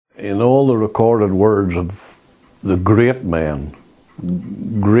in all the recorded words of the great men,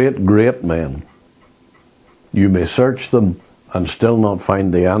 great men, you may search them and still not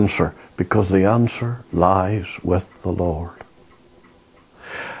find the answer, because the answer lies with the Lord.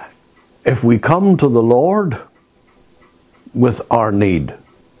 If we come to the Lord with our need,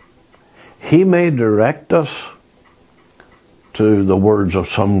 He may direct us to the words of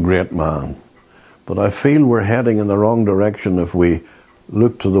some great man. But I feel we're heading in the wrong direction if we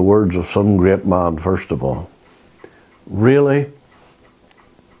look to the words of some great man first of all. Really,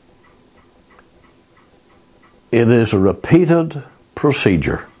 it is a repeated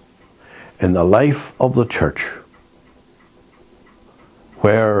procedure in the life of the church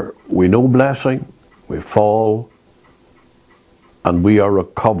where we know blessing, we fall, and we are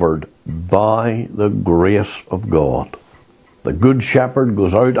recovered by the grace of God. The good shepherd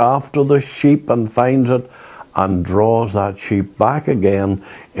goes out after the sheep and finds it and draws that sheep back again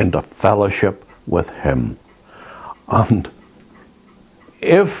into fellowship with him. And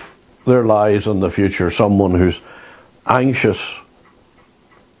if there lies in the future someone who's anxious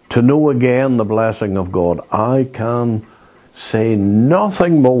to know again the blessing of God, I can say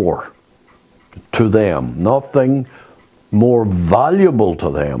nothing more to them, nothing more valuable to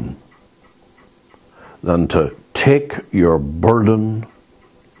them than to take your burden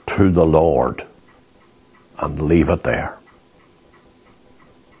to the Lord and leave it there.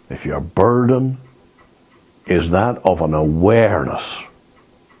 If your burden is that of an awareness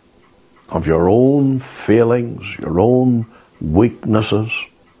of your own feelings, your own weaknesses,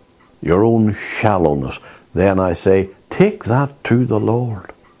 your own shallowness, then I say, take that to the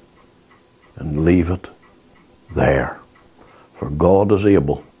Lord and leave it there. For God is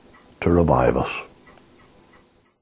able to revive us.